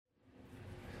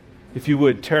If you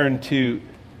would turn to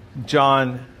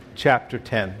John chapter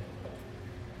 10.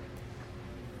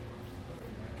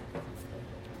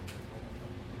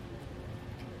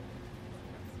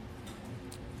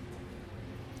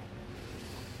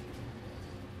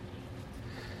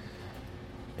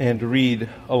 And read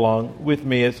along with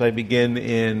me as I begin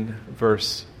in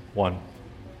verse 1.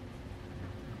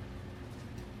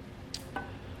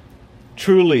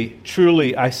 Truly,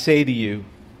 truly, I say to you,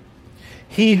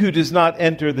 he who does not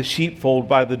enter the sheepfold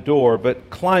by the door, but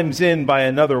climbs in by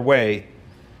another way,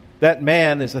 that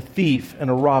man is a thief and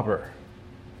a robber.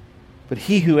 But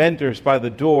he who enters by the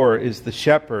door is the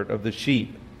shepherd of the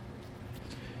sheep.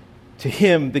 To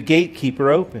him the gatekeeper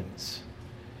opens.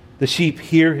 The sheep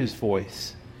hear his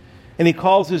voice, and he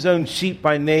calls his own sheep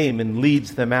by name and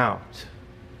leads them out.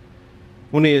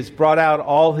 When he has brought out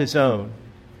all his own,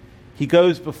 he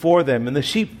goes before them, and the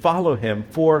sheep follow him,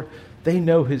 for they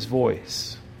know his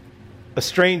voice. A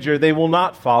stranger they will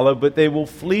not follow, but they will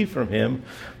flee from him,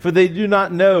 for they do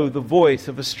not know the voice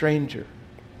of a stranger.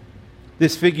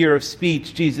 This figure of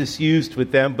speech Jesus used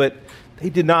with them, but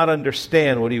they did not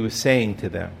understand what he was saying to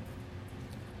them.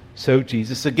 So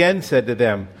Jesus again said to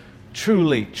them,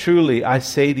 Truly, truly, I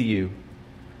say to you,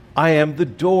 I am the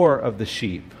door of the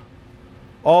sheep.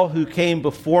 All who came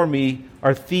before me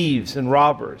are thieves and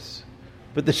robbers,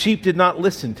 but the sheep did not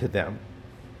listen to them.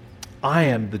 I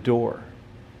am the door.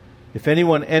 If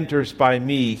anyone enters by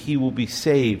me, he will be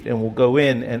saved and will go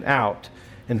in and out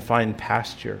and find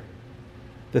pasture.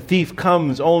 The thief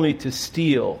comes only to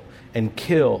steal and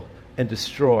kill and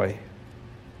destroy.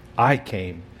 I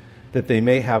came that they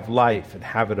may have life and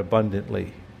have it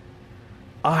abundantly.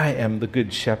 I am the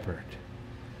good shepherd.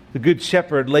 The good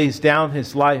shepherd lays down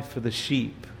his life for the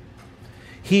sheep.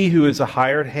 He who is a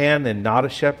hired hand and not a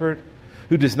shepherd,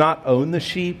 who does not own the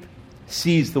sheep,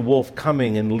 sees the wolf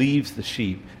coming and leaves the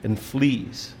sheep and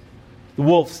flees. The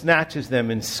wolf snatches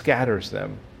them and scatters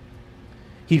them.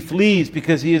 He flees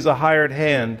because he is a hired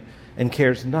hand and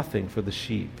cares nothing for the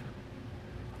sheep.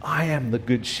 I am the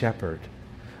good shepherd.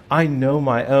 I know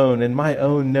my own, and my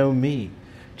own know me,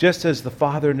 just as the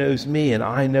Father knows me, and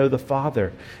I know the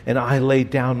Father, and I lay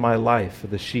down my life for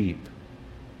the sheep.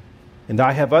 And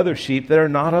I have other sheep that are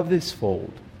not of this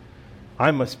fold. I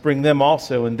must bring them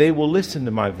also, and they will listen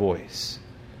to my voice.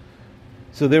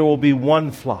 So there will be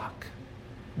one flock,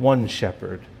 one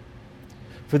shepherd.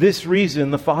 For this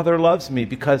reason the Father loves me,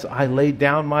 because I lay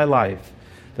down my life,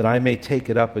 that I may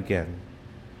take it up again.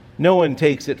 No one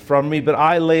takes it from me, but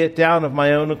I lay it down of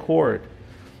my own accord.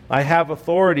 I have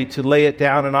authority to lay it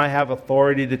down, and I have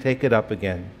authority to take it up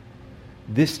again.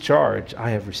 This charge I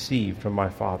have received from my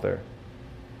Father.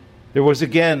 There was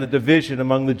again a division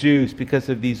among the Jews because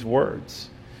of these words.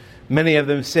 Many of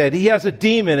them said, He has a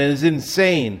demon and is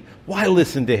insane. Why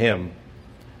listen to him?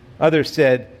 Others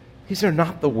said, These are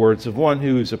not the words of one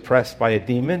who is oppressed by a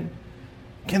demon.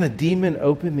 Can a demon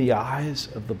open the eyes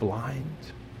of the blind?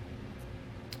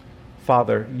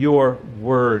 Father, your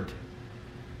word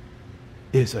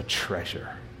is a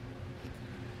treasure.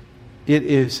 It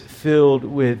is filled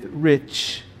with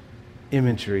rich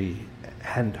imagery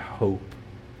and hope.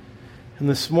 And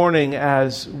this morning,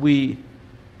 as we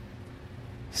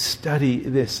study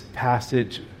this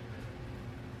passage,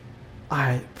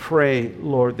 I pray,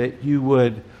 Lord, that you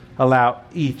would allow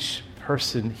each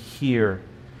person here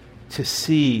to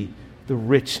see the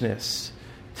richness,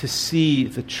 to see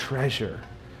the treasure,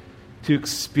 to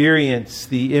experience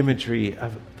the imagery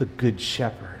of the Good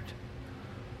Shepherd.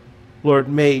 Lord,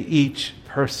 may each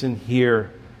person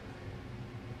here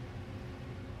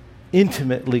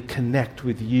intimately connect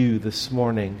with you this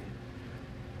morning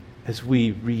as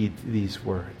we read these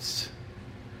words.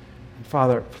 And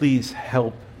Father, please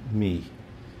help me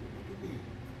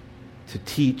to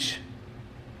teach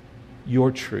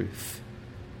your truth,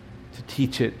 to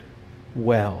teach it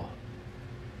well,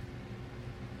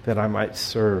 that I might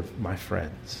serve my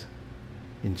friends.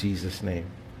 In Jesus' name,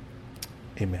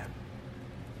 amen.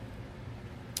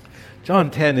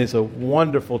 John 10 is a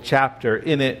wonderful chapter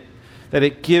in it, that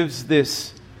it gives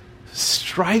this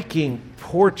striking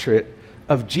portrait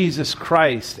of Jesus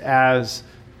Christ as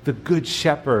the Good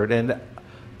Shepherd and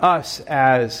us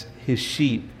as his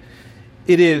sheep.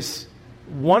 It is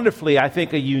wonderfully, I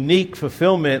think, a unique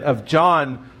fulfillment of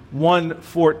John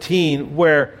 1:14,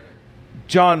 where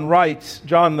John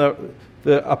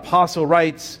the apostle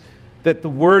writes that the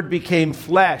Word became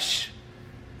flesh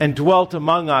and dwelt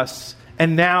among us,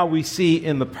 and now we see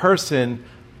in the person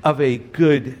of a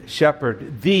good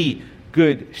shepherd, the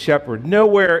good shepherd.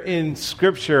 Nowhere in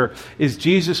Scripture is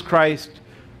Jesus Christ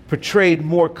portrayed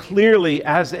more clearly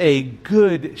as a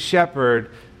good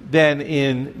shepherd than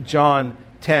in John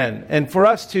 10. And for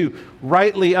us to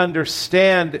rightly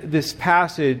understand this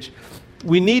passage,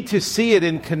 we need to see it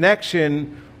in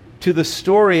connection to the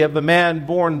story of the man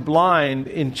born blind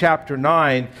in chapter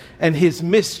 9 and his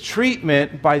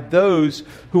mistreatment by those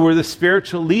who were the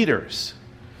spiritual leaders.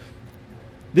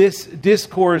 This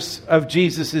discourse of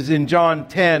Jesus is in John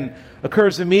 10,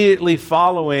 occurs immediately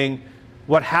following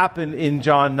what happened in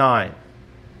John 9.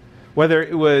 Whether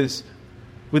it was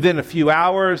within a few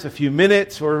hours, a few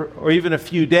minutes, or even a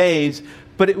few days,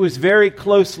 but it was very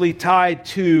closely tied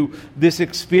to this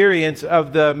experience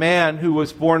of the man who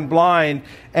was born blind.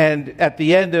 And at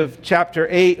the end of chapter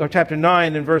 8 or chapter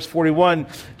 9 in verse 41,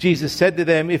 Jesus said to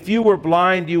them, "If you were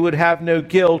blind, you would have no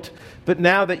guilt. But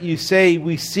now that you say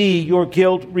we see, your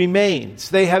guilt remains."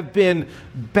 They have been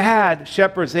bad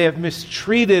shepherds. They have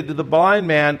mistreated the blind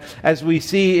man, as we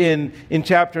see in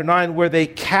chapter 9, where they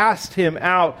cast him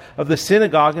out of the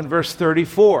synagogue in verse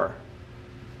 34.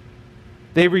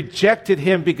 They rejected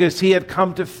him because he had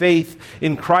come to faith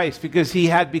in Christ, because he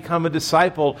had become a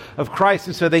disciple of Christ.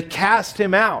 And so they cast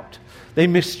him out. They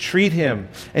mistreat him.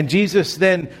 And Jesus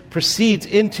then proceeds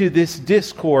into this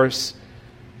discourse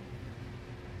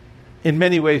in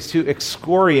many ways to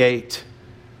excoriate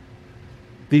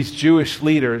these Jewish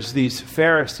leaders, these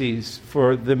Pharisees,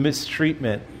 for the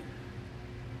mistreatment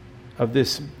of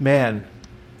this man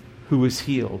who was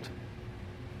healed.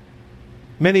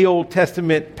 Many Old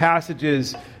Testament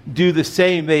passages do the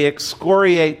same. They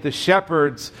excoriate the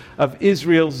shepherds of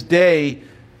Israel's day,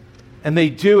 and they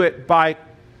do it by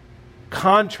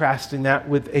contrasting that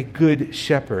with a good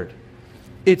shepherd.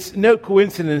 It's no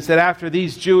coincidence that after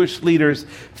these Jewish leaders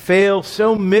fail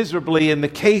so miserably in the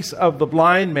case of the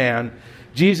blind man,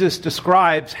 Jesus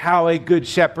describes how a good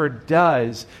shepherd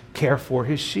does care for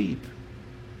his sheep.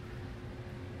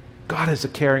 God is a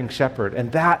caring shepherd,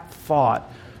 and that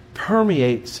thought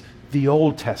permeates the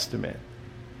Old Testament.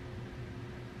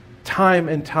 Time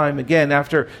and time again,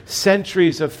 after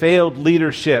centuries of failed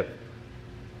leadership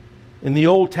in the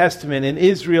Old Testament, in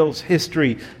Israel's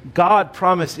history, God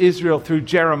promised Israel through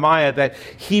Jeremiah that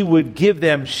he would give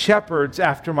them shepherds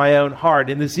after my own heart.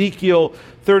 In Ezekiel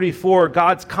 34,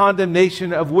 God's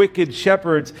condemnation of wicked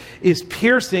shepherds is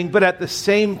piercing, but at the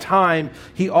same time,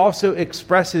 he also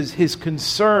expresses his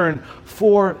concern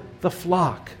for the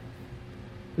flock.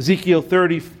 Ezekiel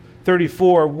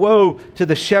 34, "Woe to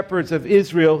the shepherds of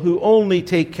Israel who only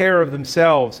take care of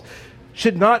themselves.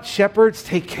 Should not shepherds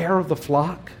take care of the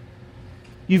flock?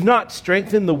 You've not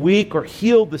strengthened the weak or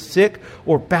healed the sick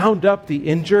or bound up the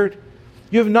injured.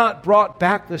 You have not brought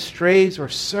back the strays or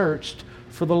searched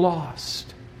for the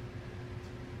lost."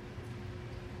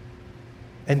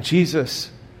 And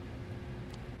Jesus,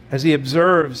 as he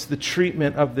observes the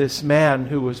treatment of this man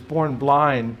who was born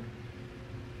blind,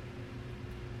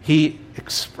 he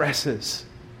expresses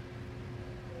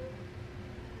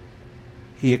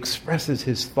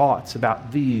his thoughts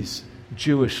about these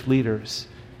Jewish leaders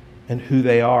and who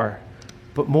they are.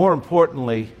 But more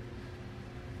importantly,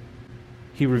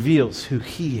 he reveals who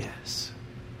he is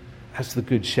as the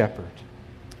Good Shepherd.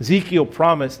 Ezekiel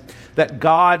promised that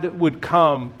God would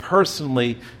come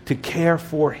personally to care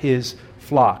for his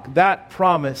flock. That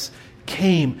promise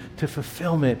came to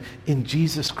fulfillment in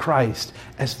Jesus Christ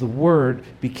as the Word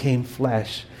became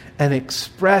flesh and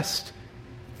expressed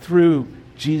through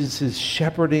Jesus'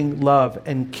 shepherding love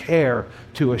and care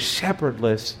to a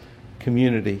shepherdless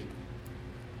community.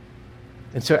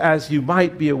 And so, as you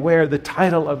might be aware, the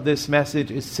title of this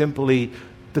message is simply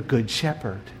The Good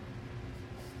Shepherd.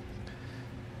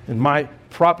 And my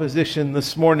proposition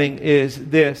this morning is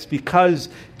this: because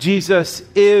Jesus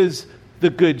is the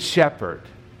Good Shepherd,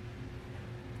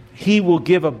 he will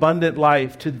give abundant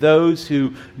life to those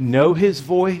who know his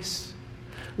voice,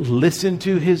 listen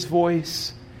to his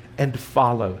voice, and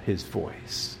follow his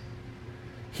voice.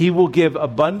 He will give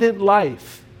abundant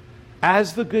life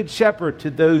as the Good Shepherd to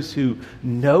those who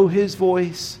know his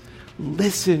voice,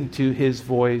 listen to his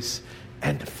voice,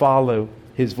 and follow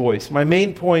his voice. My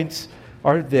main points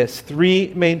are this.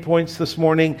 3 main points this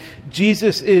morning.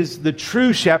 Jesus is the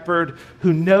true shepherd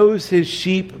who knows his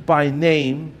sheep by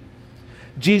name.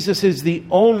 Jesus is the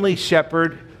only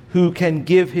shepherd who can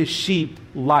give his sheep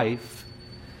life.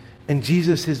 And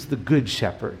Jesus is the Good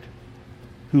Shepherd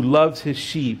who loves his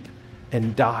sheep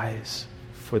and dies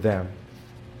for them.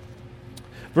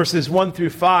 Verses 1 through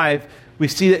 5, we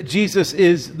see that Jesus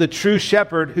is the true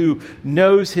shepherd who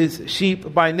knows his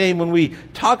sheep by name. When we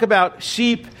talk about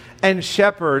sheep and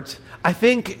shepherds, I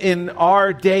think in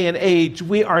our day and age,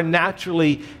 we are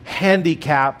naturally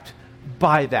handicapped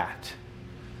by that.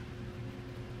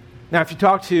 Now, if you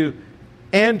talk to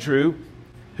Andrew,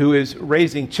 who is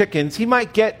raising chickens, he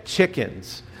might get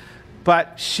chickens.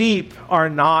 but sheep are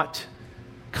not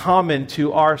common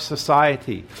to our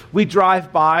society. We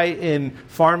drive by in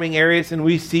farming areas and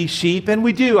we see sheep, and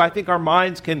we do. I think our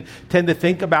minds can tend to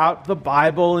think about the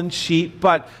Bible and sheep,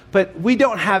 but we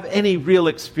don't have any real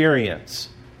experience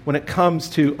when it comes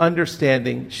to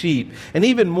understanding sheep. And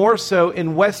even more so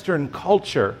in Western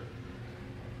culture,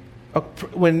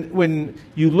 when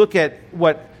you look at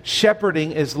what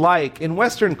shepherding is like, in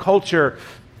Western culture,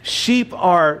 sheep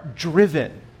are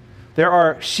driven. There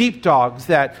are sheepdogs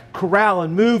that corral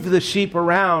and move the sheep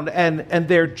around, and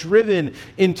they're driven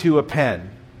into a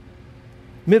pen.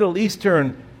 Middle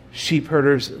Eastern sheep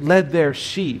herders led their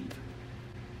sheep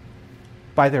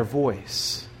by their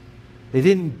voice. They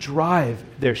didn't drive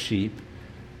their sheep.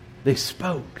 They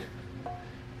spoke,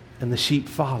 and the sheep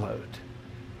followed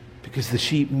because the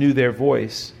sheep knew their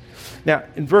voice. Now,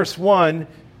 in verse 1,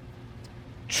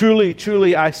 truly,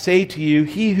 truly, I say to you,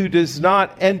 he who does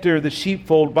not enter the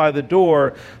sheepfold by the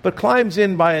door, but climbs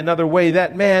in by another way,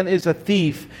 that man is a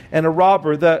thief and a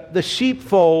robber. The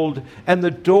sheepfold and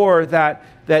the door that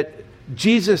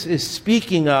Jesus is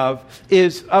speaking of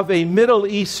is of a Middle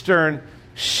Eastern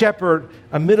shepherd,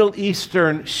 a Middle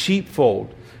Eastern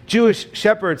sheepfold. Jewish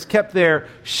shepherds kept their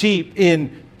sheep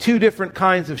in two different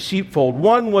kinds of sheepfold.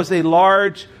 One was a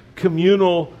large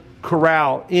communal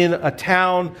corral in a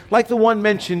town like the one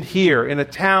mentioned here, in a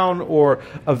town or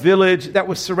a village that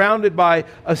was surrounded by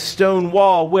a stone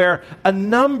wall where a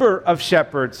number of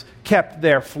shepherds kept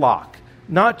their flock.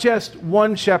 Not just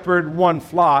one shepherd, one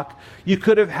flock. You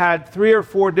could have had 3 or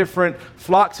 4 different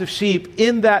flocks of sheep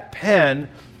in that pen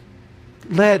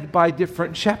led by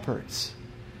different shepherds.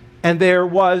 And there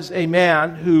was a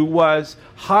man who was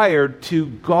hired to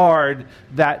guard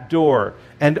that door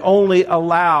and only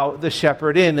allow the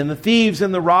shepherd in. And the thieves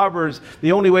and the robbers,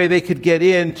 the only way they could get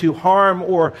in to harm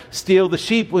or steal the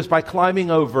sheep was by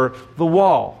climbing over the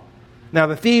wall. Now,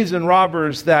 the thieves and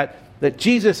robbers that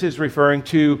Jesus is referring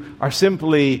to are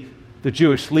simply the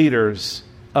Jewish leaders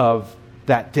of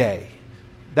that day.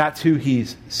 That's who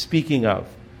he's speaking of.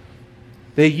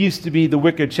 They used to be the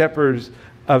wicked shepherds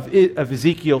of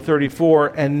Ezekiel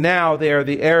 34, and now they are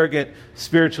the arrogant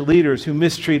spiritual leaders who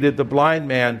mistreated the blind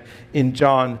man in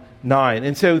John 9.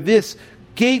 And so this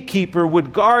gatekeeper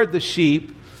would guard the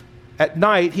sheep at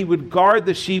night. He would guard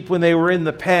the sheep when they were in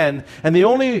the pen, and the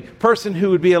only person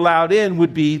who would be allowed in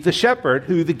would be the shepherd,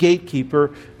 who the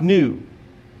gatekeeper knew.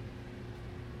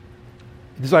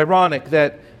 It is ironic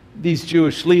that these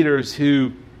Jewish leaders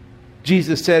who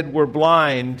Jesus said were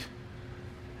blind,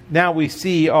 now we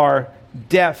see are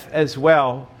deaf as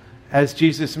well, as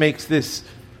Jesus makes this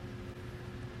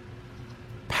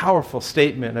powerful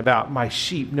statement about my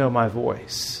sheep know my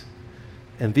voice.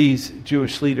 And these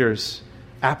Jewish leaders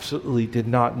absolutely did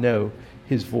not know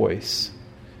his voice.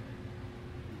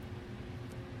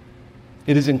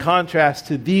 It is in contrast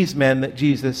to these men that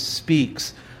Jesus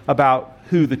speaks about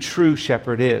who the true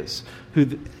shepherd is, who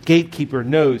the gatekeeper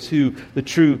knows who the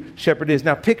true shepherd is.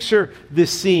 Now picture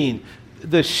this scene.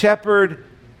 The shepherd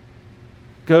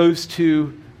goes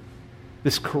to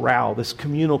this corral, this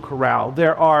communal corral.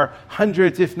 There are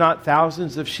hundreds, if not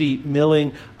thousands, of sheep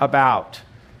milling about,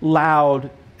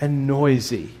 loud and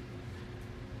noisy.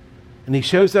 And he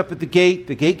shows up at the gate.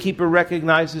 The gatekeeper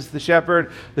recognizes the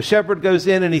shepherd. The shepherd goes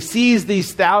in and he sees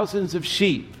these thousands of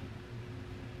sheep.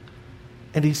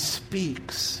 And he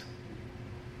speaks.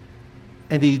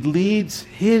 And he leads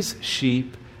his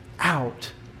sheep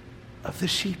out of the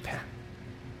sheep pen.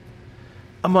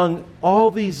 Among all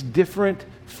these different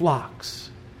flocks,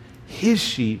 his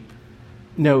sheep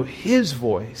know his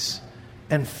voice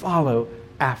and follow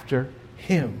after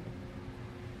him.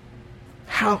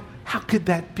 How could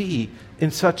that be in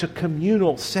such a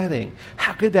communal setting?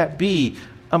 How could that be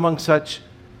among such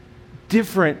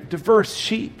different, diverse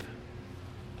sheep?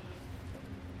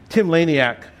 Tim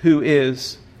Laniak, who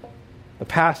is a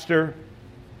pastor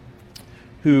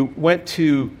who went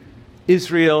to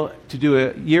Israel to do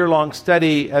a year-long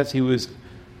study as he was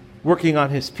working on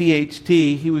his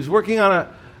PhD. He was working on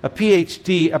a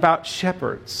PhD about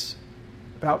shepherds,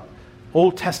 about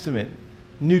Old Testament,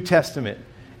 New Testament,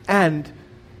 and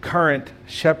current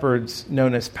shepherds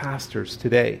known as pastors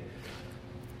today.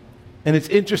 And it's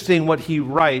interesting what he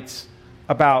writes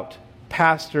about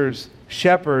pastors,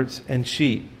 shepherds, and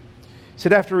sheep. He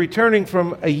said, after returning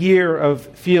from a year of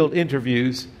field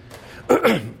interviews,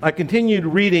 I continued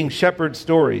reading shepherd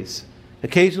stories,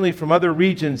 occasionally from other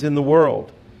regions in the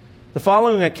world. The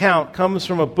following account comes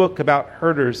from a book about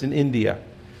herders in India.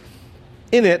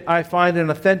 In it, I find an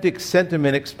authentic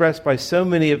sentiment expressed by so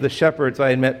many of the shepherds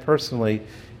I had met personally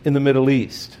in the Middle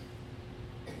East.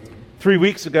 3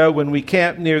 weeks ago, when we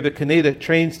camped near the Kaneda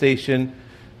train station,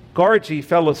 Gargi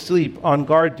fell asleep on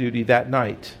guard duty that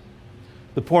night.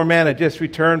 The poor man had just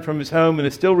returned from his home and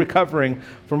is still recovering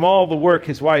from all the work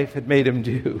his wife had made him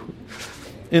do.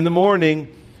 In the morning,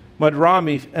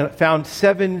 Madrami found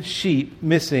 7 sheep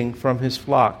missing from his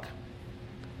flock.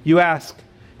 You ask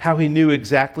how he knew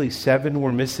exactly 7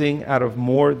 were missing out of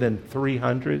more than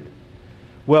 300?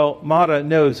 Well, Mata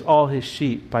knows all his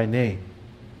sheep by name.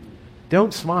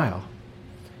 Don't smile.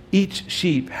 Each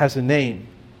sheep has a name,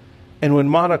 and when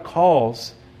Mata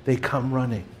calls, they come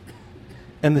running.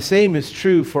 And the same is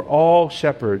true for all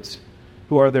shepherds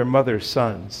who are their mother's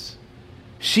sons.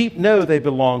 Sheep know they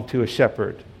belong to a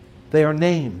shepherd. They are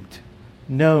named,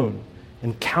 known,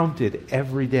 and counted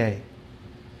every day.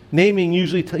 Naming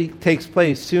usually takes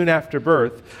place soon after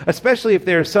birth, especially if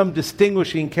there is some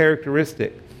distinguishing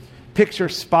characteristic. Picture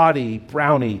Spotty,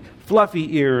 Brownie,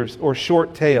 fluffy ears, or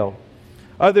short tail.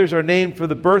 Others are named for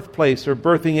the birthplace or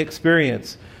birthing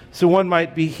experience, so one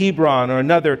might be Hebron or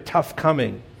another Tough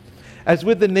Coming. As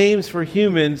with the names for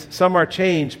humans, some are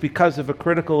changed because of a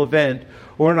critical event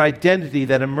or an identity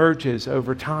that emerges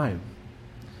over time.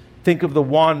 Think of the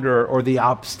wanderer or the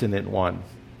obstinate one.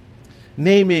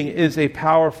 Naming is a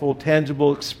powerful,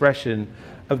 tangible expression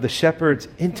of the shepherd's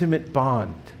intimate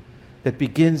bond that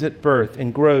begins at birth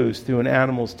and grows through an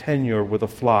animal's tenure with a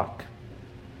flock.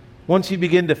 Once you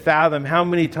begin to fathom how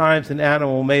many times an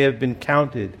animal may have been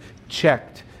counted,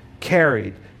 checked,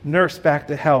 carried, nursed back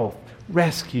to health,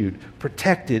 rescued,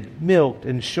 protected, milked,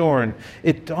 and shorn,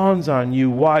 it dawns on you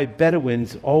why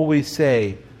Bedouins always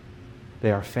say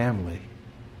they are family.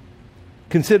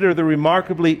 Consider the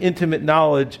remarkably intimate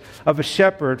knowledge of a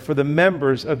shepherd for the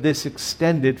members of this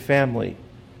extended family.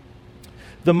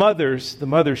 The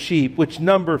mother sheep, which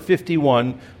number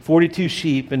 51, 42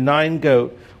 sheep and 9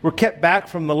 goat, were kept back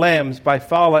from the lambs by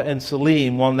Fala and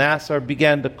Salim while Nasser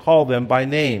began to call them by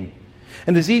name.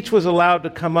 And as each was allowed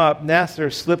to come up, Nasser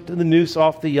slipped the noose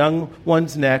off the young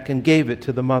one's neck and gave it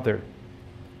to the mother.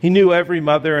 He knew every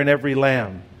mother and every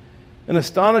lamb. An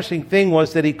astonishing thing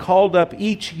was that he called up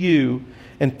each ewe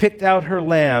and picked out her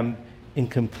lamb in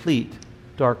complete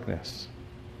darkness.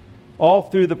 All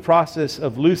through the process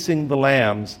of loosing the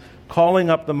lambs, calling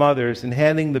up the mothers, and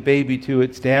handing the baby to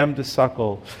its dam to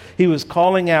suckle, he was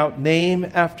calling out name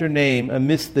after name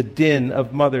amidst the din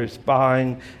of mothers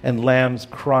buying and lambs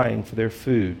crying for their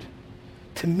food.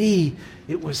 To me,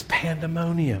 it was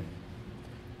pandemonium.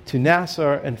 To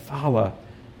Nasser and Fala,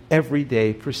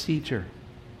 everyday procedure.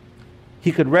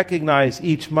 He could recognize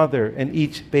each mother and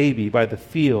each baby by the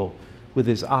feel with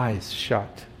his eyes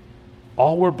shut.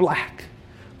 All were black,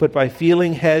 but by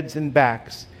feeling heads and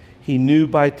backs, he knew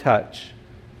by touch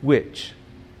which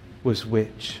was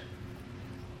which.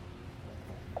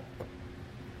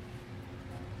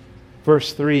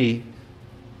 Verse 3,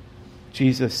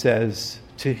 Jesus says,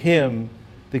 "To him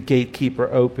the gatekeeper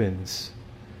opens.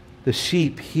 The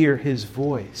sheep hear his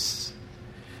voice.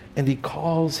 And he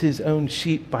calls his own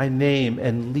sheep by name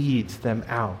and leads them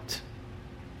out.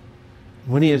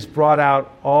 When he has brought out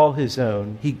all his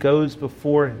own, he goes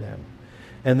before them,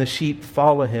 and the sheep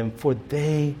follow him, for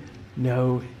they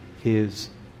know his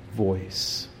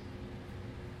voice."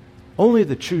 Only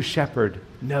the true shepherd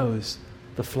knows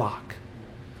the flock.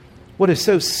 What is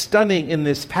so stunning in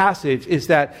this passage is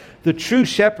that the true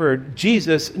shepherd,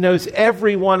 Jesus, knows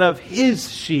every one of his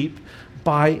sheep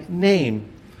by name.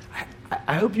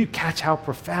 I hope you catch how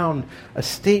profound a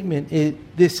statement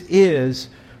this is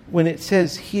when it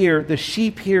says here, the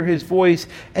sheep hear his voice,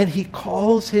 and he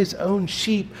calls his own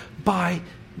sheep by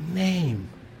name.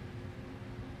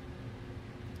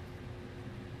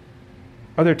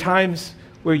 Are there times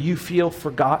where you feel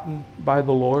forgotten by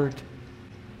the Lord?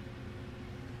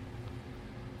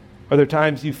 Are there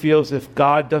times you feel as if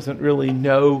God doesn't really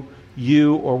know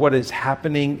you or what is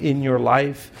happening in your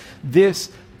life? This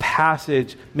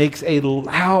passage makes a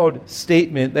loud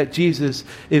statement that Jesus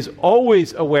is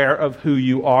always aware of who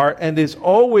you are and is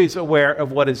always aware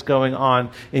of what is going on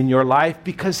in your life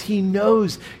because he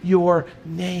knows your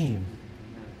name.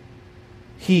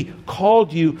 He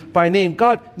called you by name.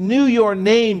 God knew your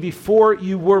name before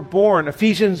you were born.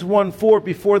 Ephesians 1:4,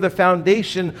 before the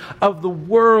foundation of the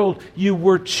world, you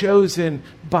were chosen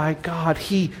by God.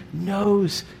 He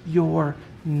knows your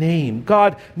name.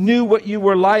 God knew what you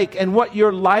were like and what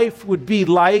your life would be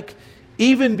like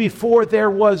even before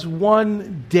there was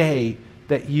one day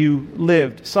that you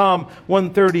lived. Psalm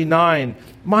 139,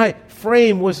 "My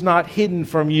frame was not hidden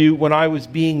from you when I was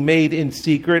being made in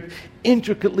secret,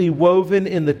 intricately woven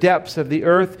in the depths of the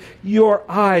earth. Your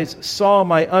eyes saw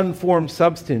my unformed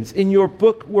substance. In your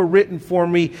book were written for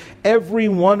me, every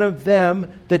one of them,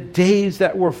 the days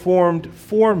that were formed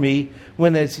for me,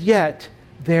 when as yet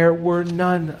there were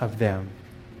none of them.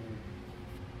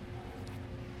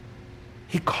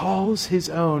 He calls his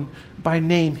own by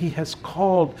name. He has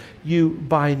called you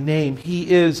by name. He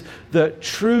is the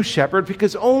true shepherd,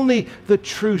 because only the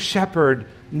true shepherd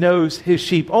knows his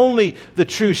sheep. Only the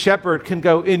true shepherd can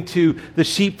go into the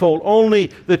sheepfold. Only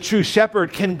the true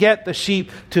shepherd can get the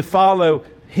sheep to follow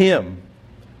him.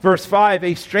 Verse 5,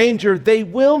 a stranger they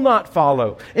will not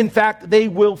follow. In fact, they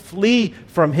will flee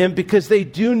from him because they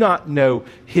do not know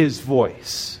his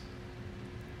voice.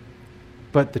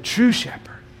 But the true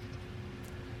shepherd,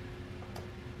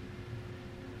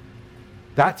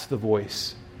 that's the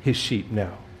voice his sheep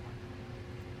know.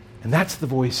 And that's the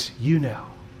voice you know.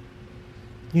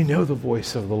 You know the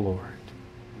voice of the Lord.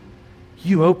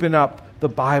 You open up the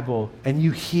Bible and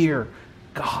you hear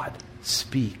God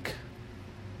speak.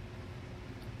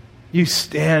 You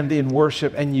stand in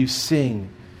worship and you sing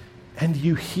and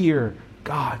you hear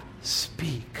God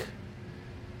speak.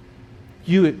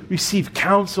 You receive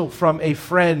counsel from a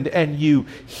friend and you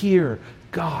hear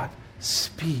God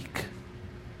speak.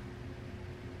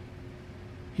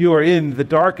 You are in the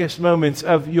darkest moments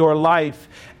of your life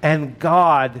and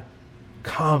God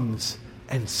comes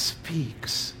and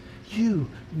speaks. You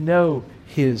know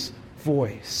his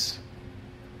voice.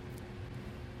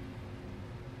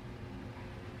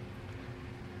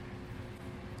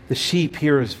 The sheep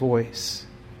hear his voice.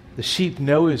 The sheep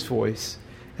know his voice.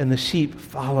 And the sheep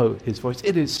follow his voice.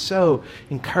 It is so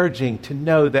encouraging to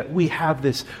know that we have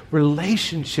this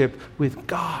relationship with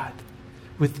God,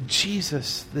 with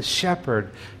Jesus, the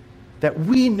shepherd, that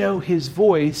we know his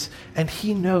voice and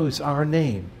he knows our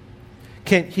name.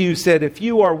 Kent Hughes said, if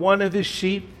you are one of his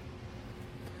sheep,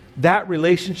 that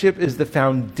relationship is the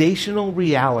foundational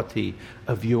reality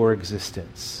of your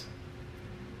existence.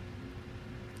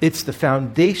 It's the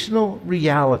foundational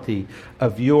reality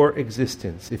of your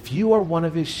existence. If you are one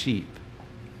of his sheep,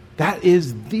 that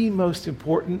is the most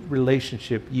important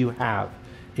relationship you have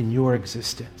in your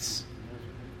existence.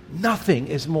 Nothing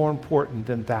is more important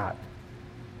than that.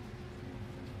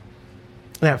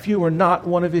 Now, if you are not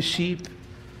one of his sheep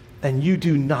and you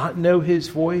do not know his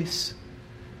voice,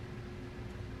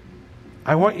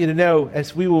 I want you to know,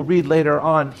 as we will read later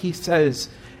on, he says,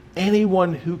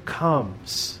 anyone who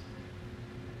comes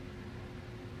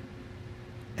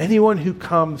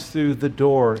through the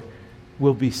door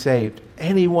will be saved.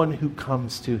 Anyone who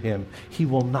comes to him, he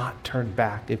will not turn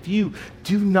back. If you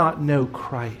do not know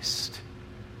Christ,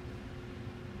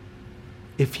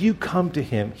 if you come to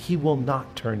him, he will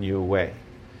not turn you away.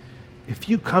 If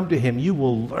you come to him, you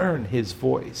will learn his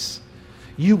voice.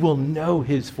 You will know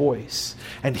his voice,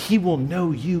 and he will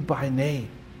know you by name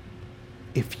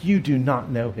if you do not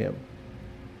know him.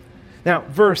 Now,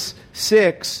 verse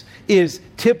 6 is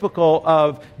typical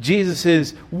of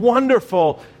Jesus'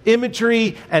 wonderful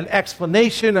imagery and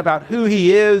explanation about who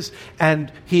he is.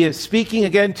 And he is speaking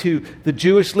again to the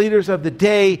Jewish leaders of the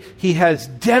day. He has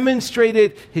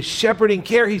demonstrated his shepherding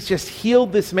care. He's just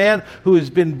healed this man who has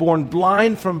been born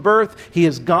blind from birth. He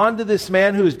has gone to this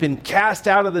man who has been cast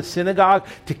out of the synagogue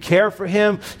to care for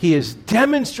him. He has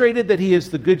demonstrated that he is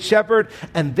the good shepherd.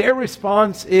 And their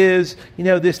response is,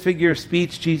 this figure of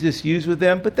speech Jesus used with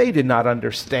them, but they did not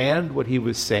understand what he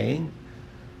was saying.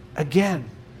 Again,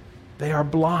 they are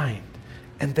blind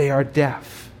and they are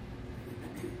deaf.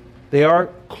 They are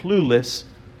clueless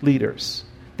leaders.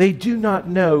 They do not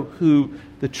know who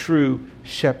the true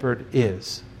shepherd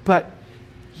is. But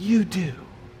you do.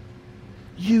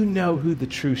 You know who the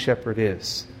true shepherd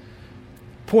is.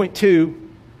 Point 2,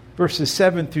 verses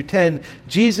 7 through 10,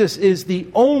 Jesus is the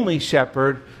only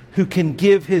shepherd who can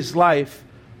give his life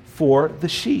for the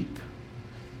sheep.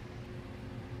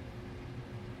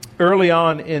 Early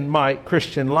on in my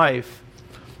Christian life,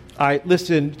 I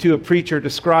listened to a preacher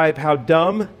describe how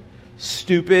dumb,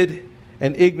 stupid,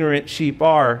 and ignorant sheep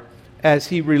are as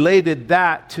he related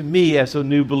that to me as a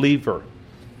new believer.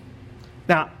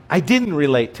 Now, I didn't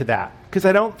relate to that because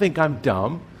I don't think I'm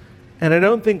dumb and I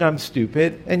don't think I'm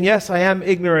stupid. And yes, I am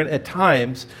ignorant at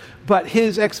times, but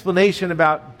his explanation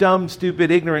about dumb,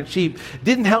 stupid, ignorant sheep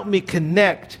didn't help me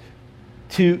connect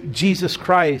to Jesus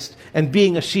Christ and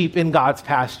being a sheep in God's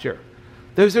pasture.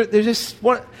 There's just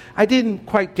one, I didn't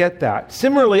quite get that.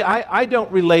 Similarly, I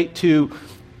don't relate to,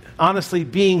 honestly,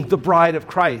 being the bride of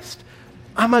Christ.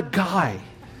 I'm a guy,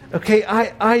 okay?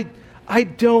 I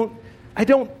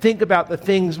don't think about the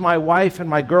things my wife and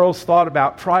my girls thought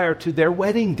about prior to their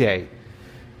wedding day.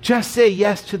 Just say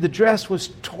yes to the dress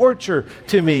was torture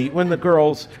to me when the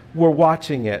girls were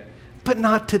watching it, but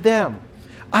not to them.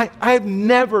 I've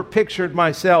never pictured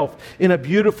myself in a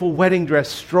beautiful wedding dress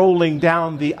strolling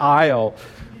down the aisle.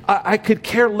 I could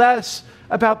care less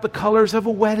about the colors of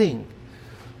a wedding.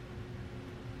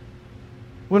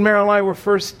 When Meryl and I were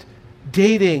first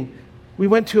dating, we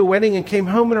went to a wedding and came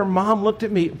home, and her mom looked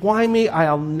at me. Why me?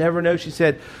 I'll never know. She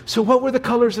said, "So what were the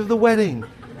colors of the wedding?"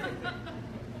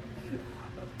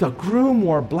 The groom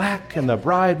wore black and the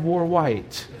bride wore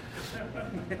white.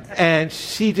 And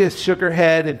she just shook her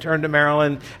head and turned to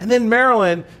Marilyn. And then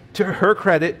Marilyn, to her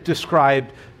credit,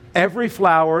 described every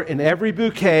flower in every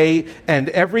bouquet and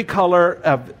every color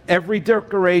of every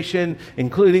decoration,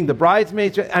 including the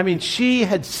bridesmaids. I mean, she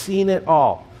had seen it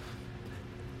all.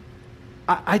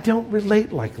 I don't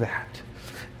relate like that.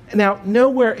 Now,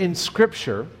 nowhere in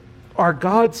Scripture are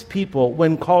God's people,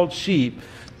 when called sheep,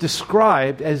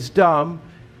 described as dumb,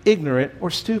 ignorant, or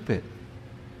stupid.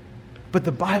 But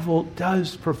the Bible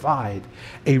does provide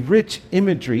a rich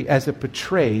imagery as it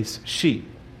portrays sheep.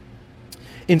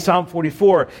 In Psalm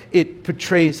 44, it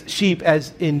portrays sheep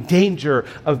as in danger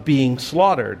of being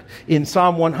slaughtered. In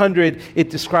Psalm 100, it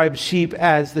describes sheep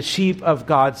as the sheep of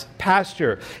God's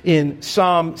pasture. In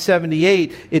Psalm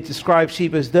 78, it describes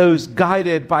sheep as those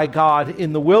guided by God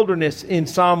in the wilderness. In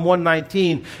Psalm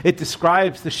 119, it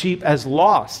describes the sheep as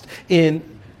lost. In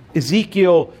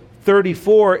Ezekiel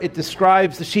 34, it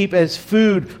describes the sheep as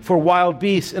food for wild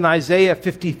beasts. In Isaiah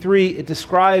 53, it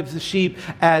describes the sheep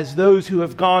as those who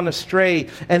have gone astray.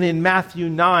 And in Matthew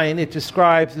 9, it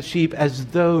describes the sheep as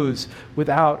those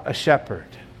without a shepherd.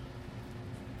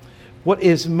 What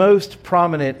is most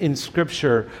prominent in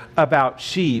Scripture about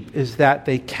sheep is that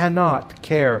they cannot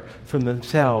care for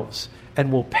themselves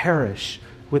and will perish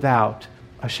without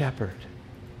a shepherd.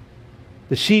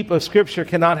 The sheep of Scripture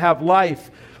cannot have life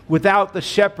without the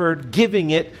shepherd giving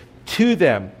it to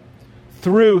them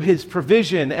through his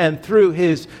provision and through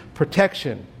his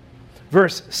protection.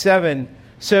 Verse 7,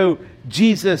 so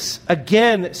Jesus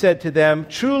again said to them,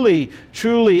 "Truly,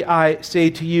 truly, I say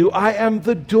to you, I am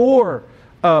the door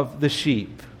of the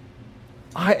sheep."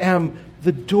 I am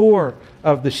the door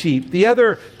of the sheep. The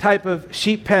other type of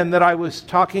sheep pen that I was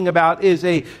talking about is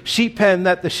a sheep pen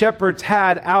that the shepherds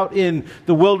had out in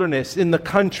the wilderness, in the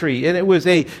country. And it was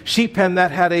a sheep pen that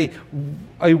had a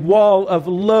wall of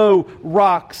low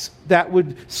rocks that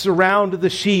would surround the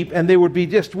sheep, and there would be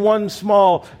just one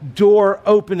small door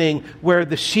opening where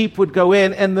the sheep would go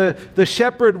in, and the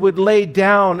shepherd would lay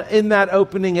down in that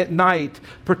opening at night,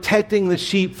 protecting the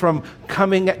sheep from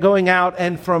going out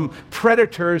and from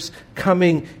predators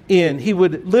coming in. He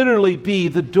would literally be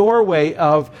the doorway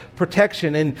of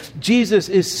protection, and Jesus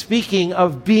is speaking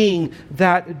of being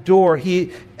that door.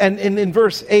 And in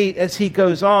verse 8, as he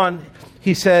goes on,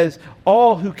 he says,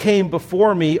 "All who came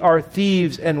before me are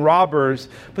thieves and robbers,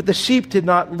 but the sheep did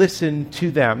not listen to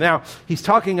them." Now, he's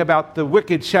talking about the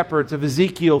wicked shepherds of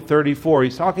Ezekiel 34.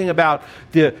 He's talking about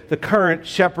the current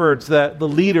shepherds, the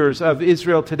leaders of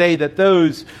Israel today, that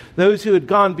those who had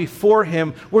gone before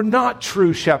him were not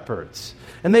true shepherds.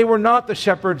 And they were not the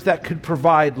shepherds that could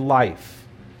provide life.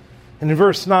 And in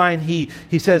verse 9, he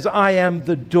says, "I am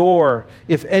the door.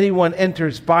 If anyone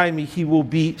enters by me, he will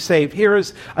be saved." Here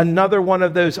is another one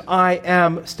of those I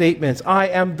am statements. I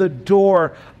am the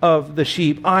door of the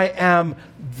sheep. I am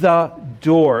the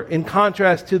door. In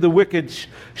contrast to the wicked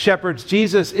shepherds,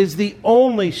 Jesus is the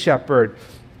only shepherd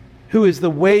who is the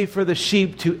way for the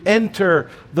sheep to enter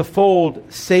the fold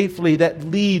safely that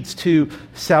leads to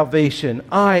salvation.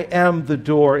 I am the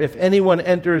door. If anyone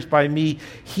enters by me,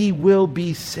 he will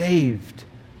be saved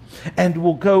and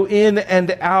will go in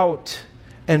and out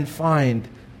and find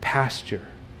pasture.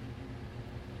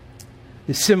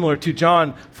 It's similar to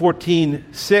John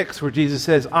 14:6, where Jesus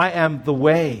says, "I am the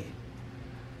way.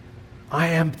 I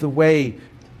am the way,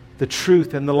 the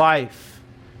truth, and the life.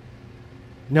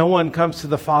 No one comes to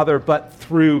the Father but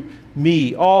through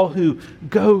me." All who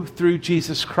go through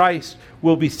Jesus Christ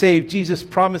will be saved. Jesus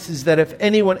promises that if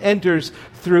anyone enters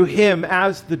through him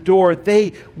as the door,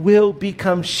 they will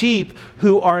become sheep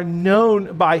who are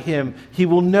known by him. He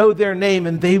will know their name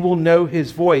and they will know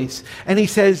his voice. And he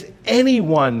says,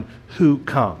 anyone who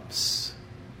comes.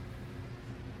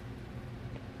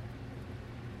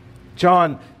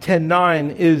 John 10:9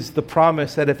 is the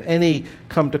promise that if any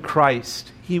come to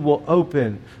Christ, he will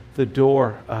open the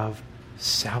door of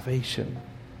salvation.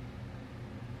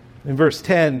 In verse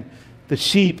 10, the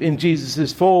sheep in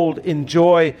Jesus' fold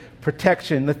enjoy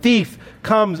protection. The thief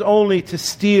comes only to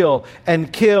steal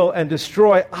and kill and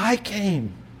destroy. I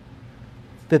came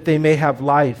that they may have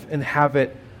life and have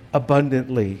it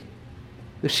abundantly.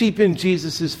 The sheep in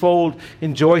Jesus' fold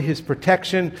enjoy his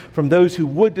protection from those who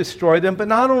would destroy them. But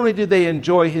not only do they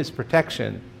enjoy his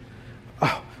protection,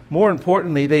 more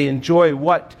importantly, they enjoy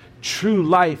what true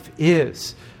life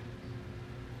is.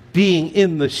 Being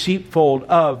in the sheepfold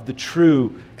of the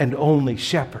true and only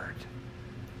shepherd.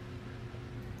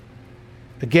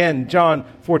 Again, John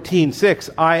 14:6,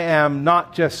 I am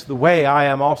not just the way, I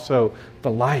am also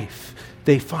the life.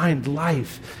 They find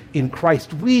life in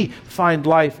Christ. We find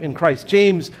life in Christ.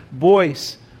 James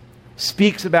Boyce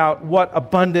speaks about what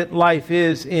abundant life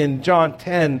is in John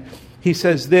 10. He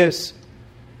says this,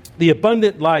 the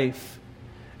abundant life,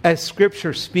 as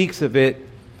Scripture speaks of it,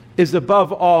 is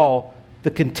above all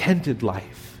the contented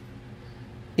life,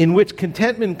 in which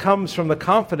contentment comes from the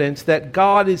confidence that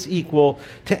God is equal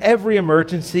to every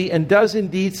emergency and does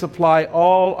indeed supply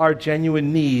all our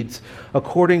genuine needs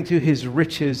according to his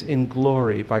riches in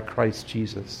glory by Christ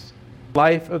Jesus.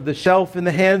 Life of the shelf in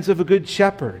the hands of a good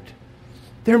shepherd.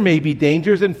 There may be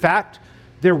dangers. In fact,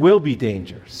 there will be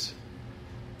dangers.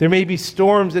 There may be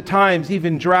storms at times,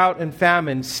 even drought and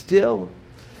famine. Still,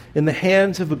 in the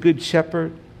hands of a good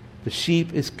shepherd, the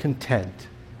sheep is content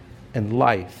and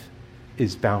life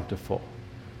is bountiful.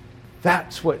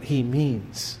 That's what he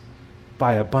means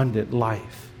by abundant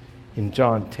life in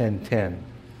John 10:10.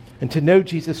 And to know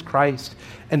Jesus Christ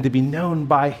and to be known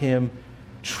by him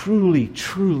truly,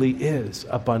 truly is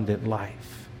abundant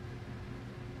life.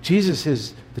 Jesus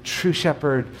is the true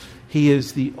shepherd. He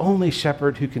is the only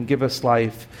shepherd who can give us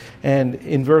life. And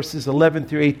in verses 11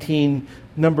 through 18,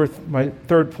 my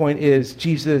third point is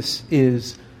Jesus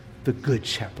is the good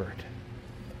shepherd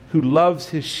who loves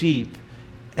his sheep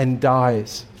and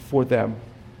dies for them.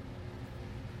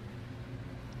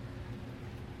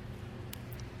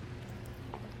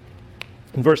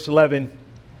 In verse 11,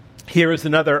 here is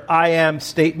another I am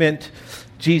statement.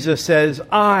 Jesus says,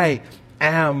 I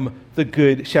am the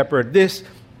good shepherd. This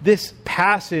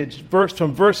passage,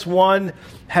 from verse 1,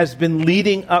 has been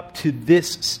leading up to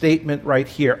this statement right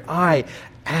here. I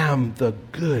am the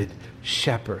good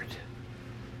shepherd.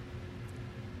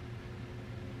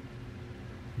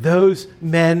 Those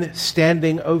men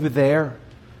standing over there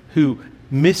who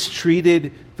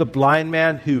mistreated the blind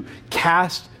man, who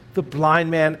cast the blind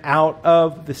man out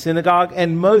of the synagogue,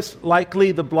 and most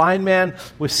likely the blind man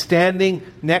was standing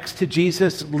next to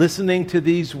Jesus listening to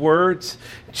these words.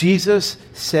 Jesus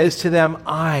says to them,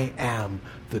 I am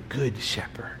the good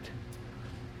shepherd.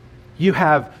 You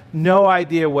have no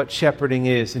idea what shepherding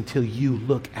is until you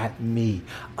look at me.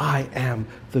 I am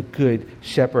the good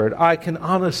shepherd. I can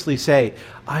honestly say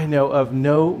I know of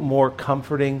no more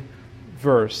comforting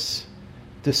verse,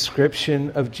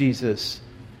 description of Jesus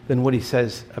than what he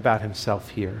says about himself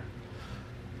here.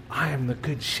 I am the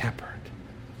good shepherd.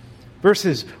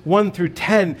 Verses 1 through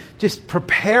 10 just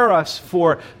prepare us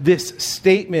for this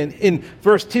statement. In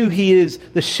verse 2, he is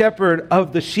the shepherd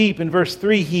of the sheep. In verse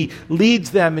 3, he leads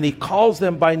them and he calls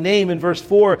them by name. In verse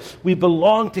 4, we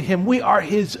belong to him. We are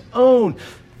his own.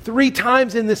 3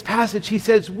 times in this passage, he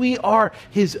says we are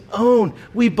his own.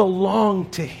 We belong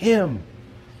to him.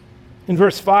 In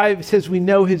verse 5, he says we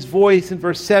know his voice. In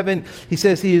verse 7, he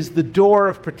says he is the door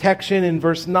of protection. In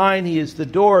verse 9, he is the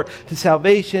door to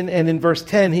salvation. And in verse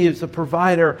 10, he is the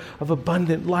provider of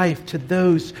abundant life to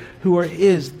those who are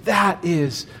his. That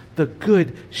is the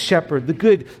good shepherd. The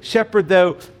good shepherd,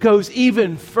 though, goes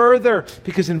even further,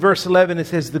 because in verse 11, it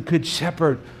says the good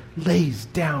shepherd lays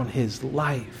down his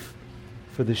life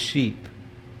for the sheep.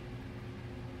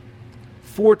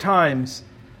 4 times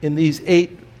in these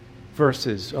 8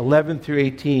 verses, 11 through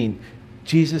 18,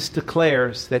 Jesus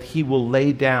declares that he will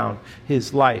lay down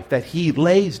his life, that he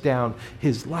lays down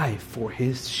his life for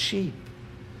his sheep.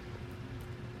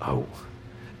 Oh,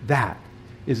 that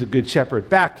is a good shepherd.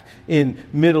 Back in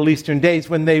Middle Eastern days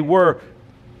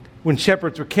when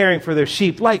shepherds were caring for their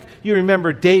sheep, like you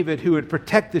remember David, who would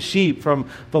protect the sheep from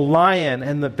the lion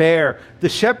and the bear, the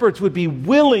shepherds would be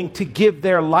willing to give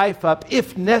their life up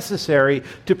if necessary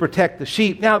to protect the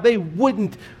sheep. Now, they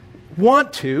wouldn't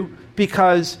want to,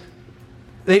 because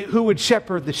who would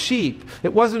shepherd the sheep?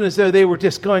 It wasn't as though they were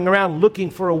just going around looking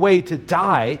for a way to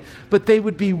die, but they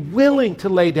would be willing to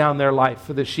lay down their life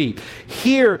for the sheep.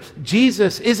 Here,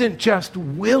 Jesus isn't just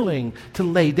willing to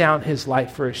lay down his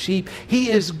life for a sheep.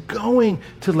 He is going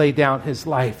to lay down his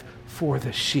life for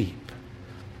the sheep.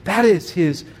 That is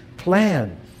his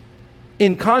plan.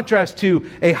 In contrast to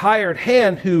a hired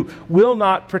hand who will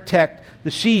not protect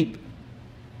the sheep.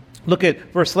 Look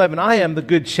at verse 11. I am the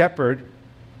good shepherd.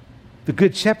 The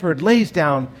good shepherd lays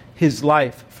down his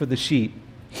life for the sheep.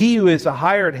 He who is a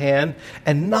hired hand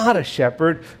and not a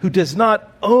shepherd, who does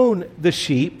not own the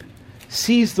sheep,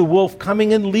 sees the wolf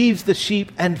coming and leaves the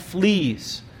sheep and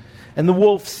flees. And the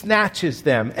wolf snatches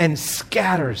them and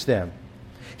scatters them.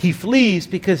 He flees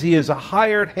because he is a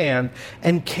hired hand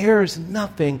and cares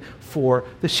nothing for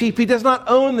the sheep. He does not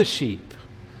own the sheep.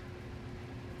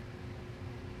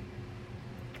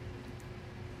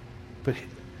 But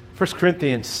 1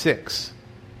 Corinthians 6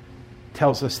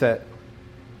 tells us that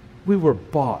We were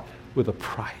bought with a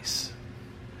price.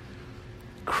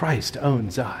 Christ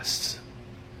owns us.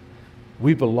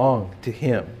 We belong to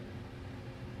him.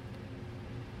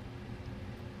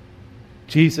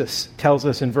 Jesus tells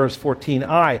us in verse 14,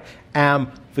 I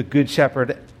am the good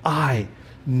shepherd. I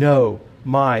know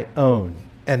my own,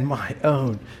 and my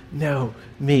own know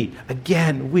me.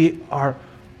 Again, we are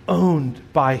owned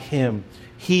by him.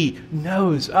 He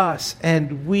knows us,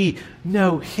 and we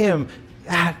know him.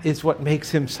 That is what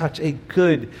makes him such a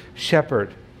good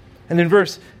shepherd. And in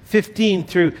verse 15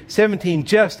 through 17,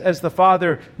 just as the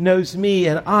Father knows me,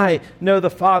 and I know the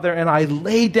Father, and I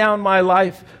lay down my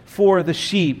life for the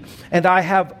sheep, and I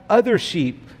have other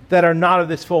sheep that are not of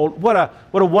this fold. What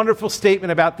a wonderful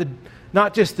statement about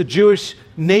not just the Jewish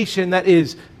nation that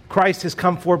is Christ has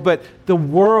come for, but the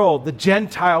world, the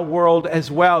Gentile world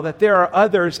as well, that there are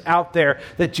others out there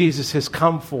that Jesus has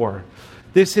come for.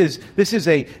 This is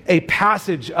a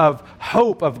passage of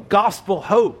hope, of gospel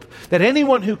hope, that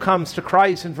anyone who comes to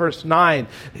Christ in verse 9,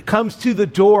 comes to the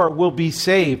door, will be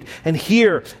saved. And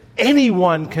here,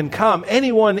 anyone can come,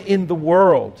 anyone in the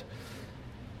world.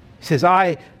 He says,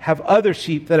 I have other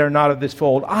sheep that are not of this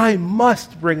fold. I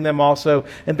must bring them also,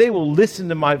 and they will listen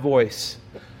to my voice.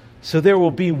 So there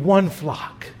will be one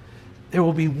flock. There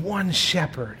will be one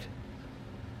shepherd.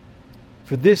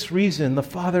 For this reason, the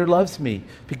Father loves me,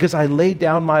 because I lay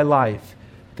down my life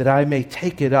that I may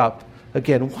take it up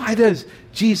again. Why does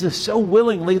Jesus so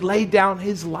willingly lay down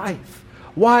his life?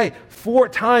 Why 4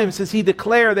 times does he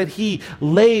declare that he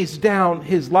lays down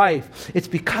his life? It's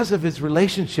because of his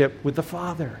relationship with the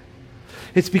Father.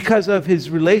 It's because of his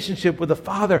relationship with the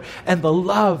Father and the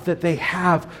love that they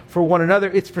have for one another.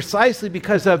 It's precisely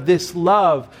because of this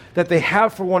love that they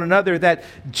have for one another that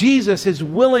Jesus is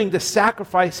willing to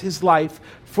sacrifice his life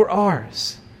for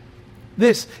ours.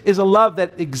 This is a love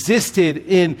that existed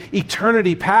in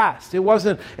eternity past. It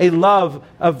wasn't a love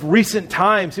of recent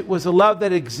times. It was a love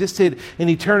that existed in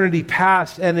eternity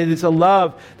past, and it is a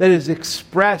love that is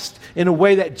expressed in a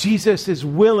way that Jesus is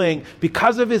willing,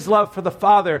 because of his love for the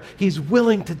Father, he's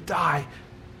willing to die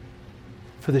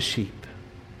for the sheep.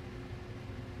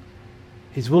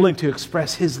 He's willing to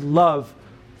express his love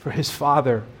for his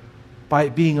Father by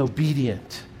being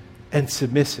obedient and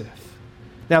submissive.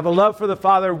 Now, the love for the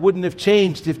Father wouldn't have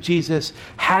changed if Jesus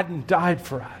hadn't died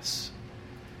for us.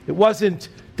 It wasn't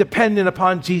dependent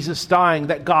upon Jesus dying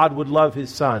that God would love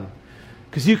his Son.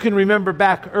 Because you can remember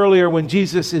back earlier when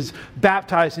Jesus is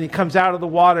baptized and he comes out of the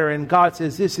water and God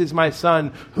says, this is my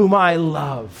Son whom I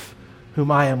love, whom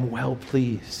I am well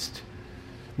pleased.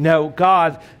 No,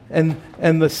 God and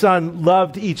the Son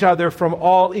loved each other from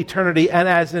all eternity, and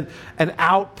as an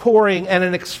outpouring and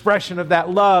an expression of that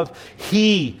love,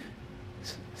 he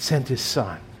sent his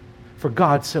Son. For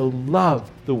God so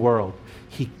loved the world,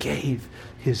 he gave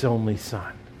his only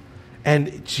Son.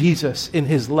 And Jesus, in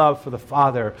his love for the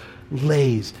Father,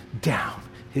 lays down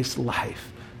his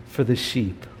life for the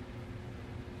sheep.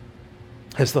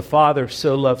 As the Father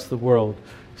so loves the world,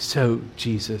 so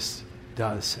Jesus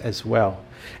does as well.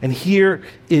 And here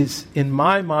is, in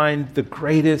my mind, the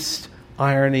greatest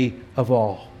irony of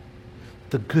all.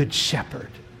 The Good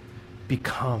Shepherd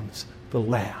becomes the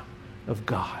Lamb of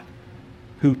God,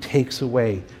 who takes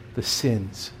away the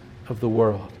sins of the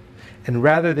world. And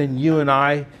rather than you and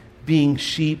I being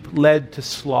sheep led to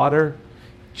slaughter,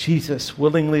 Jesus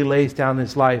willingly lays down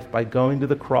his life by going to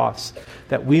the cross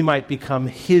that we might become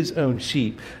his own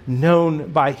sheep,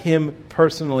 known by him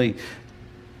personally,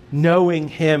 knowing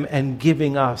him and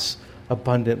giving us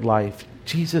abundant life.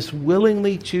 Jesus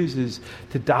willingly chooses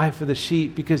to die for the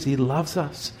sheep because he loves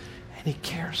us and he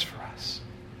cares for us.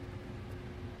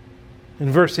 In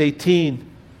verse 18,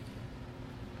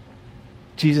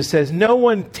 Jesus says, no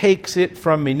one takes it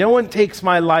from me. No one takes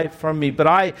my life from me, but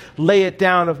I lay it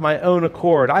down of my own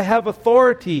accord. I have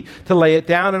authority to lay it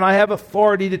down, and I have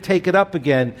authority to take it up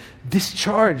again. This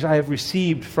charge I have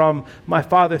received from my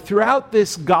Father. Throughout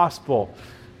this gospel,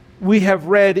 we have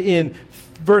read in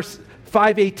verse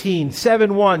 5:18,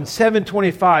 7:1,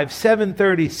 7:25,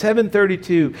 7:30,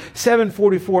 7:32,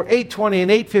 7:44, 8:20, and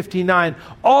 8:59,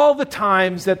 all the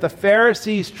times that the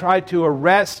Pharisees tried to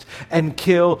arrest and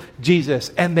kill Jesus,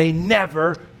 and they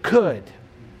never could.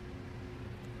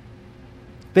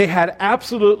 They had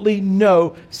absolutely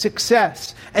no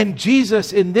success. And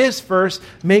Jesus in this verse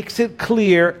makes it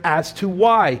clear as to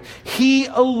why. He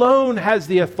alone has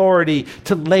the authority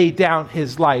to lay down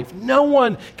his life. No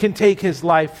one can take his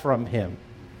life from him.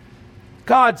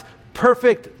 God's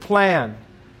perfect plan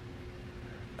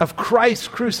of Christ's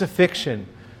crucifixion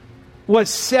was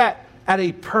set at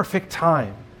a perfect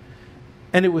time.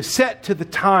 And it was set to the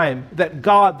time that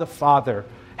God the Father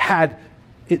had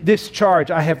This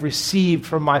charge I have received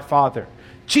from my Father.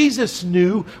 Jesus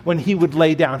knew when he would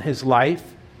lay down his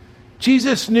life.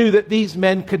 Jesus knew that these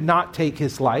men could not take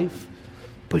his life,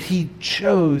 but he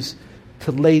chose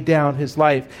to lay down his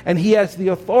life, and he has the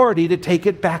authority to take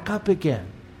it back up again.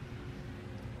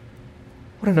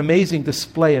 What an amazing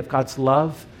display of God's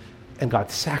love and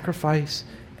God's sacrifice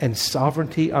and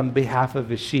sovereignty on behalf of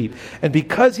his sheep. And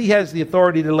because he has the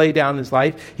authority to lay down his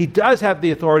life, he does have the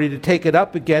authority to take it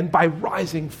up again by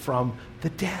rising from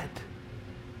the dead.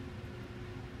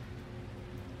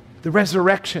 The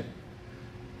resurrection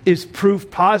is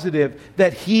proof positive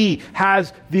that he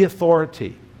has the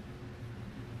authority.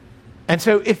 And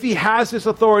so if he has this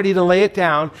authority to lay it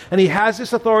down and he has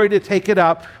this authority to take it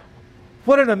up,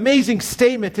 what an amazing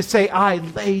statement to say, I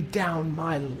laid down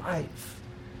my life.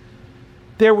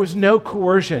 There was no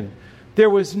coercion. There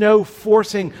was no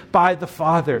forcing by the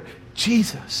Father.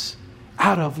 Jesus,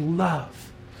 out of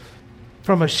love,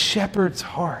 from a shepherd's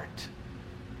heart,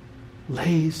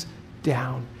 lays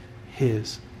down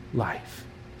his life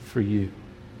for you.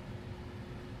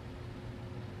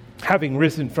 Having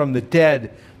risen from the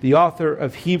dead, the author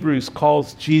of Hebrews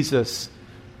calls Jesus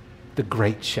the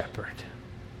great shepherd.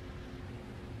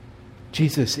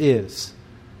 Jesus is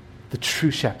the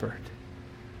true shepherd.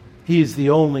 He is the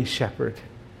only shepherd.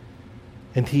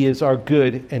 And he is our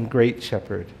good and great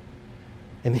shepherd.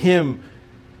 In him,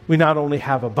 we not only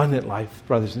have abundant life,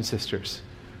 brothers and sisters,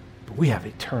 but we have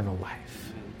eternal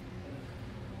life.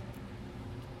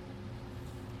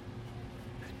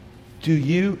 Do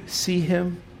you see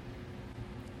him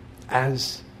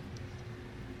as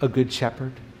a good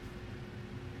shepherd?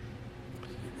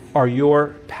 Are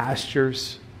your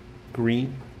pastures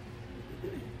green?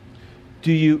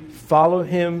 Do you follow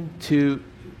him to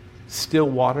still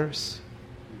waters?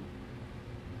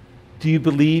 Do you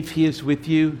believe he is with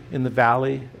you in the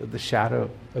valley of the shadow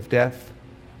of death?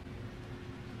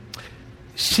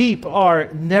 Sheep are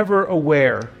never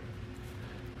aware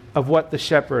of what the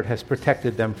shepherd has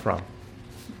protected them from.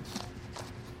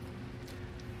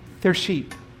 They're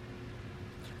sheep.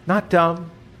 Not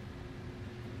dumb,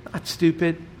 not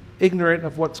stupid, ignorant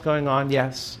of what's going on,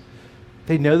 yes.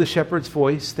 They know the shepherd's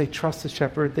voice. They trust the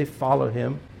shepherd. They follow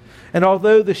him. And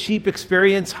although the sheep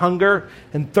experience hunger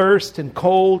and thirst and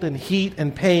cold and heat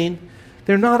and pain,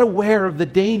 they're not aware of the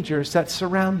dangers that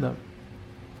surround them.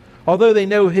 Although they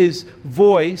know his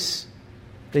voice,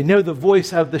 they know the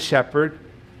voice of the shepherd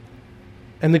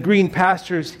and the green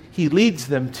pastures he leads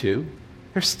them to,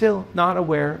 they're still not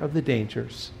aware of the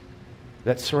dangers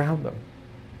that surround them.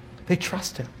 They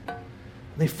trust him.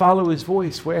 They follow his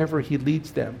voice wherever he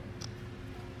leads them.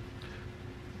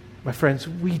 My friends,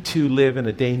 we too live in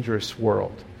a dangerous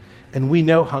world. And we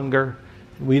know hunger,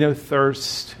 and we know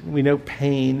thirst, and we know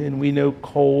pain, and we know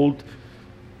cold,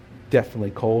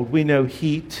 definitely cold. We know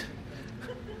heat,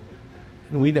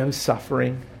 and we know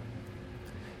suffering.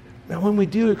 Now, when we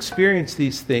do experience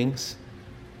these things,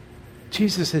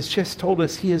 Jesus has just told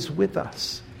us he is with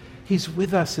us. He's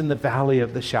with us in the valley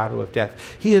of the shadow of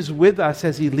death. He is with us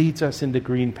as he leads us into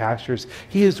green pastures.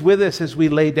 He is with us as we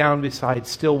lay down beside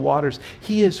still waters.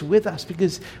 He is with us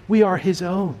because we are his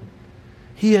own.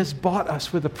 He has bought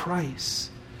us with a price.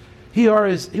 We are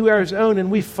his own, and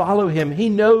we follow him. He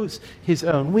knows his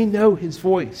own. We know his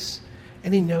voice,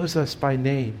 and he knows us by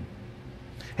name.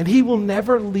 And he will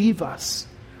never leave us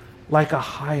like a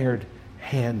hired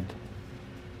hand.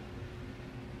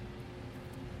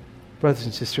 Brothers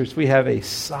and sisters, we have a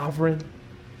sovereign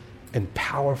and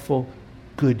powerful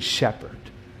good shepherd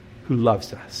who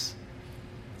loves us.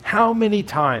 How many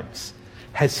times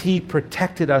has he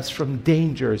protected us from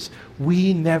dangers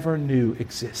we never knew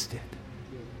existed?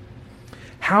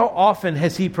 How often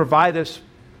has he provided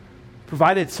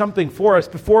something for us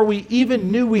before we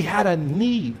even knew we had a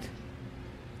need?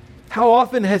 How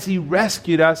often has he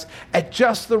rescued us at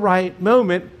just the right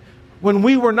moment when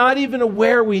we were not even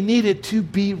aware we needed to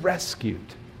be rescued?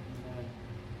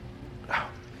 Oh,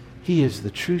 he is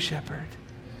the true shepherd.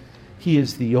 He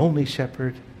is the only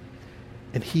shepherd.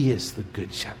 And he is the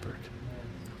good shepherd.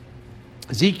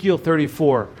 Ezekiel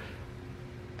 34,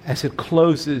 as it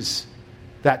closes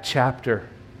that chapter,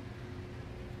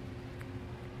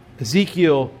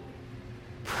 Ezekiel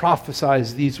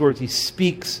prophesies these words. He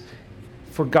speaks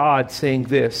for God, saying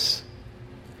this: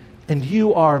 "And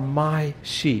you are my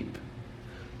sheep,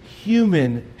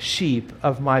 human sheep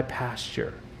of my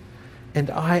pasture, and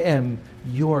I am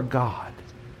your God,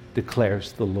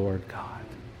 declares the Lord God."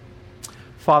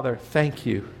 Father, thank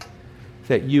you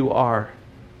that you are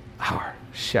our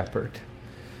shepherd,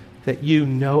 that you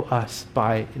know us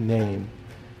by name,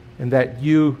 and that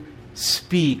you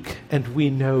speak and we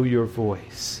know your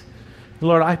voice.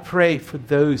 Lord, I pray for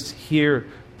those here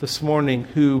this morning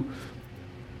who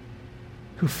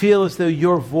feel as though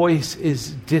your voice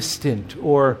is distant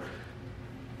or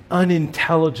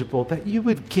unintelligible, that you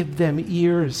would give them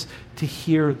ears to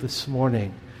hear this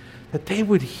morning, that they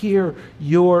would hear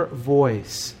your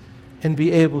voice and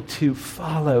be able to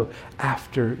follow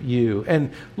after you.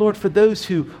 And Lord, for those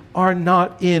who are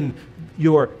not in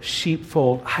your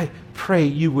sheepfold, I pray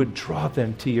you would draw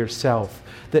them to yourself,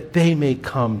 that they may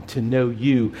come to know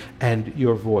you and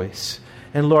your voice.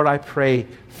 And Lord, I pray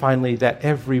finally that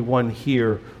everyone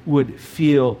here would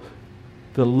feel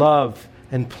the love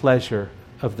and pleasure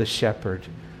of the shepherd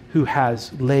who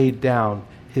has laid down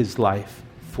his life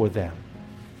for them.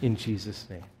 In Jesus'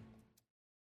 name.